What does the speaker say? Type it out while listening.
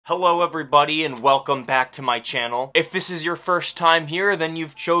Hello everybody and welcome back to my channel. If this is your first time here, then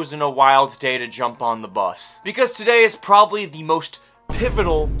you've chosen a wild day to jump on the bus. Because today is probably the most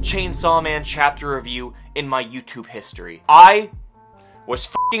pivotal Chainsaw Man chapter review in my YouTube history. I was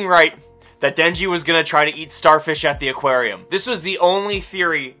f***ing right that Denji was gonna try to eat starfish at the aquarium. This was the only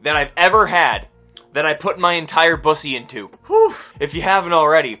theory that I've ever had that I put my entire bussy into. Whew. If you haven't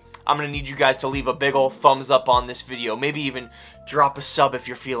already, I'm gonna need you guys to leave a big ol' thumbs up on this video. Maybe even drop a sub if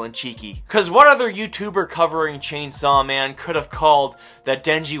you're feeling cheeky. Cause what other YouTuber covering Chainsaw Man could have called that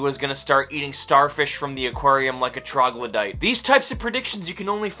Denji was gonna start eating starfish from the aquarium like a troglodyte? These types of predictions you can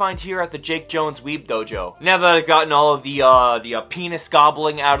only find here at the Jake Jones Weeb Dojo. Now that I've gotten all of the penis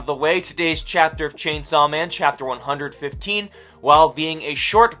gobbling out of the way, today's chapter of Chainsaw Man, chapter 115, while being a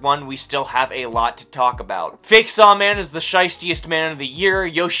short one, we still have a lot to talk about. Fake Saw Man is the shystiest man of the year,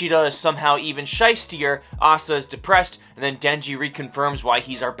 Yoshida is somehow even shystier, Asa is depressed, and then Denji reconfirms why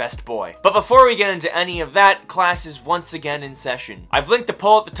he's our best boy. But before we get into any of that, class is once again in session. I've linked a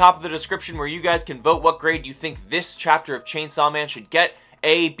poll at the top of the description where you guys can vote what grade you think this chapter of Chainsaw Man should get.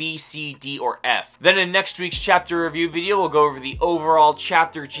 A, B, C, D, or F. Then in next week's chapter review video, we'll go over the overall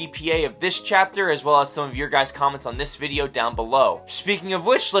chapter GPA of this chapter, as well as some of your guys' comments on this video down below. Speaking of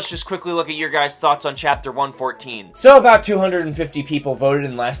which, let's just quickly look at your guys' thoughts on chapter 114. So about 250 people voted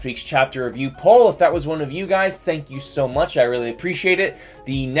in last week's chapter review poll. If that was one of you guys, thank you so much. I really appreciate it.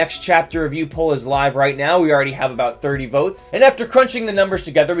 The next chapter review poll is live right now. We already have about 30 votes. And after crunching the numbers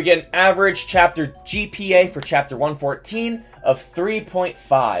together, we get an average chapter GPA for chapter 114 of 3.5.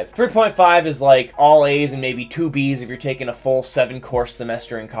 3.5 is like all A's and maybe 2 B's if you're taking a full 7-course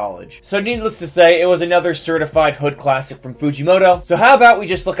semester in college. So needless to say, it was another certified hood classic from Fujimoto. So how about we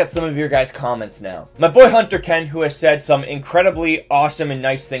just look at some of your guys' comments now. My boy Hunter Ken, who has said some incredibly awesome and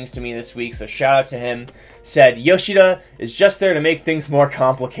nice things to me this week, so shout out to him, said, Yoshida is just there to make things more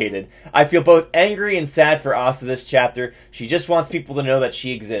complicated. I feel both angry and sad for Asa this chapter. She just wants people to know that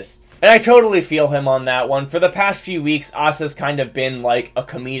she exists. And I totally feel him on that one. For the past few weeks, Asa's kind of been like a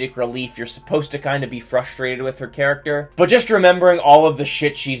comedic relief. You're supposed to kind of be frustrated with her character. But just remembering all of the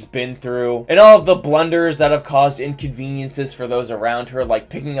shit she's been through, and all of the blunders that have caused inconveniences for those around her, like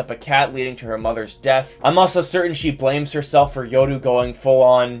picking up a cat leading to her mother's death. I'm also certain she blames herself for Yoru going full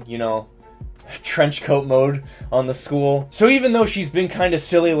on, you know, trench coat mode on the school. So even though she's been kind of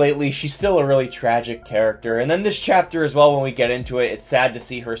silly lately, she's still a really tragic character. And then this chapter as well, when we get into it, it's sad to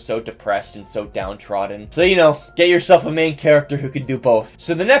see her so depressed and so downtrodden. So, you know, get yourself a main character who can do both.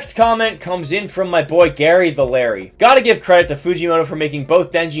 So the next comment comes in from my boy Gary the Larry. Gotta give credit to Fujimoto for making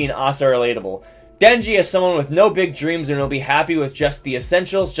both Denji and Asa relatable. Denji is someone with no big dreams and will be happy with just the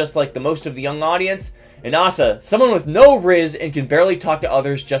essentials, just like the most of the young audience. And Asa, someone with no riz and can barely talk to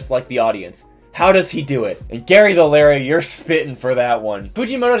others just like the audience. How does he do it? And Gary the Larry, you're spitting for that one.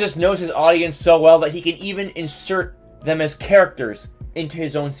 Fujimoto just knows his audience so well that he can even insert them as characters into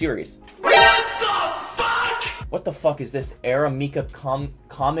his own series. What the fuck? What the fuck is this? Aramika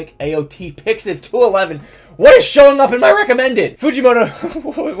Comic AOT Pixiv 211. What is showing up in my recommended? Fujimoto,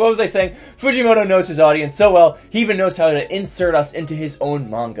 what was I saying? Fujimoto knows his audience so well, he even knows how to insert us into his own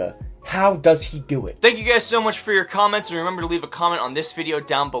manga. How does he do it? Thank you guys so much for your comments, and remember to leave a comment on this video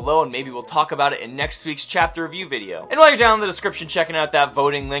down below, and maybe we'll talk about it in next week's chapter review video. And while you're down in the description checking out that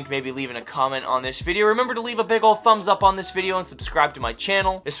voting link, maybe leaving a comment on this video, remember to leave a big old thumbs up on this video and subscribe to my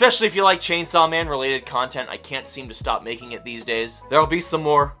channel, especially if you like Chainsaw Man related content. I can't seem to stop making it these days. There'll be some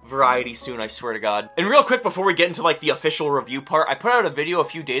more variety soon, I swear to God. And real quick before we get into like the official review part, I put out a video a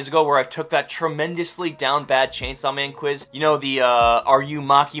few days ago where I took that tremendously down bad Chainsaw Man quiz. You know, the are you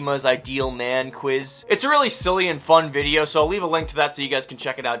Makima's ideal man quiz. It's a really silly and fun video, so I'll leave a link to that so you guys can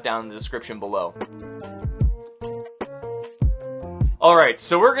check it out down in the description below. Alright,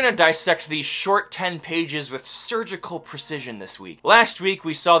 so we're gonna dissect these short 10 pages with surgical precision this week. Last week,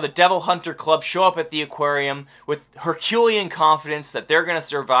 we saw the Devil Hunter Club show up at the aquarium with Herculean confidence that they're gonna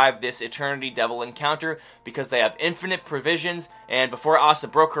survive this Eternity Devil encounter because they have infinite provisions, and before Asa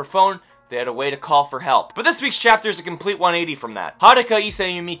broke her phone, they had a way to call for help. But this week's chapter is a complete 180 from that. Haruka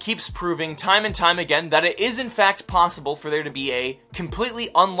Isayumi keeps proving time and time again that it is in fact possible for there to be a completely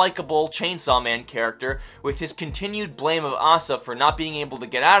unlikable Chainsaw Man character with his continued blame of Asa for not being able to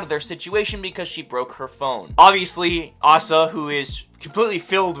get out of their situation because she broke her phone. Obviously, Asa, who is completely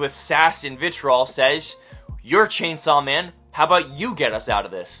filled with sass and vitriol, says, "You're Chainsaw Man. How about you get us out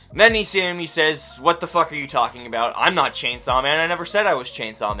of this?" Then Isayumi says, "What the fuck are you talking about? I'm not Chainsaw Man. I never said I was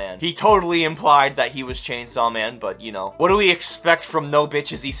Chainsaw Man." He totally implied that he was Chainsaw Man, but you know. What do we expect from no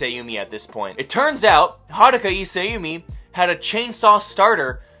bitches Isayumi at this point? It turns out, Haruka Isayumi had a chainsaw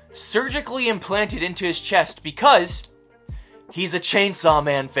starter surgically implanted into his chest because He's a Chainsaw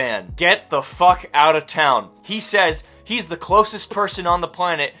Man fan. Get the fuck out of town. He says he's the closest person on the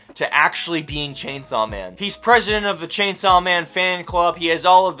planet to actually being Chainsaw Man. He's president of the Chainsaw Man fan club, he has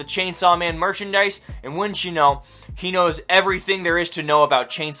all of the Chainsaw Man merchandise, and wouldn't you know, he knows everything there is to know about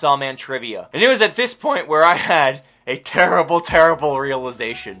Chainsaw Man trivia. And it was at this point where I had a terrible, terrible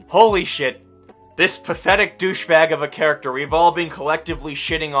realization. Holy shit. This pathetic douchebag of a character we've all been collectively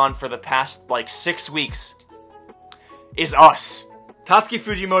shitting on for the past, like, 6 weeks is us. Tatsuki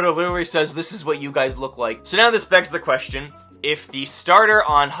Fujimoto literally says, this is what you guys look like. So now this begs the question, if the starter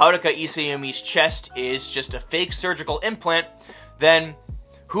on Haruka Isayumi's chest is just a fake surgical implant, then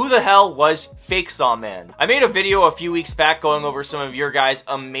who the hell was Fake Saw Man? I made a video a few weeks back going over some of your guys'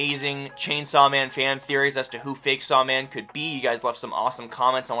 amazing Chainsaw Man fan theories as to who Fake Saw Man could be. You guys left some awesome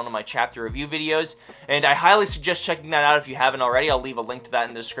comments on one of my chapter review videos, and I highly suggest checking that out if you haven't already. I'll leave a link to that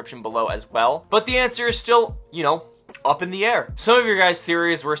in the description below as well. But the answer is still, you know, up in the air. Some of your guys'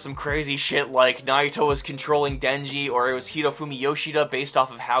 theories were some crazy shit like Naito was controlling Denji, or it was Hirofumi Yoshida based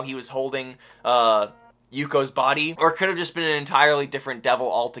off of how he was holding, Yuko's body, or it could have just been an entirely different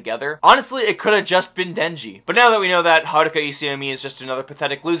devil altogether. Honestly, it could have just been Denji. But now that we know that Haruka Isayumi is just another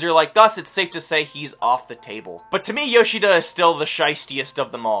pathetic loser like us, it's safe to say he's off the table. But to me, Yoshida is still the shystiest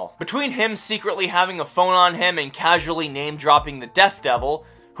of them all. Between him secretly having a phone on him and casually name-dropping the Death Devil,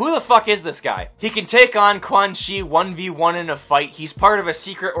 who the fuck is this guy? He can take on Quan Chi 1v1 in a fight, he's part of a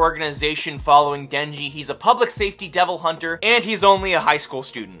secret organization following Denji, he's a public safety devil hunter, and he's only a high school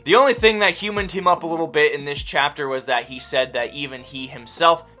student. The only thing that humaned him up a little bit in this chapter was that he said that even he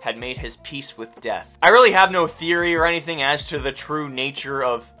himself had made his peace with death. I really have no theory or anything as to the true nature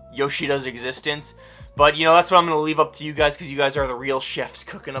of Yoshida's existence, but, you know, that's what I'm going to leave up to you guys, because you guys are the real chefs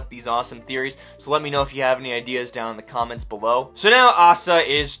cooking up these awesome theories. So let me know if you have any ideas down in the comments below. So now Asa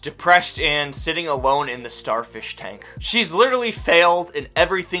is depressed and sitting alone in the starfish tank. She's literally failed in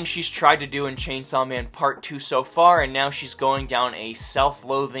everything she's tried to do in Chainsaw Man Part 2 so far, and now she's going down a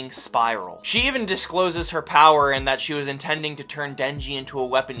self-loathing spiral. She even discloses her power and that she was intending to turn Denji into a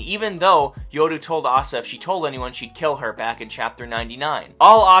weapon, even though Yoru told Asa if she told anyone she'd kill her back in chapter 99.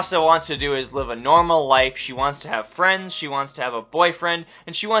 All Asa wants to do is live a normal life, she wants to have friends, she wants to have a boyfriend,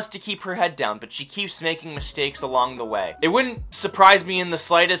 and she wants to keep her head down, but she keeps making mistakes along the way. It wouldn't surprise me in the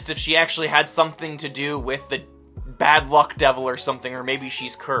slightest if she actually had something to do with the bad luck devil or something, or maybe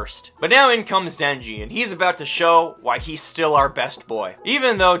she's cursed. But now in comes Denji, and he's about to show why he's still our best boy.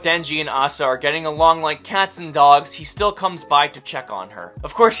 Even though Denji and Asa are getting along like cats and dogs, he still comes by to check on her.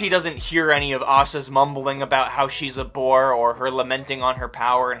 Of course, he doesn't hear any of Asa's mumbling about how she's a bore, or her lamenting on her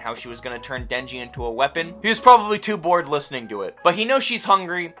power and how she was gonna turn Denji into a weapon. He was probably too bored listening to it. But he knows she's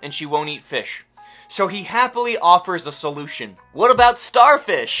hungry, and she won't eat fish. So he happily offers a solution. What about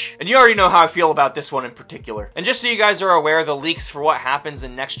starfish? And you already know how I feel about this one in particular. And just so you guys are aware, the leaks for what happens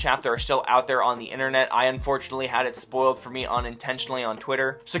in next chapter are still out there on the internet. I unfortunately had it spoiled for me unintentionally on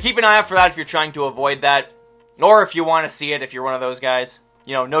Twitter. So keep an eye out for that if you're trying to avoid that. Or if you want to see it, if you're one of those guys.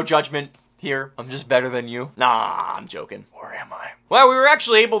 You know, no judgment here. I'm just better than you. Nah, I'm joking. Or am I? Well, we were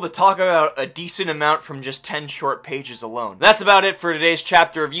actually able to talk about a decent amount from just 10 short pages alone. That's about it for today's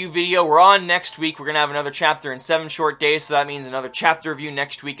chapter review video. We're on next week. We're gonna have another chapter in 7 short days, so that means another chapter review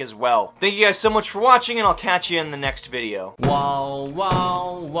next week as well. Thank you guys so much for watching, and I'll catch you in the next video. Wow,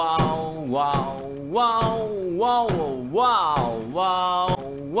 wow, wow, wow, wow, wow, wow.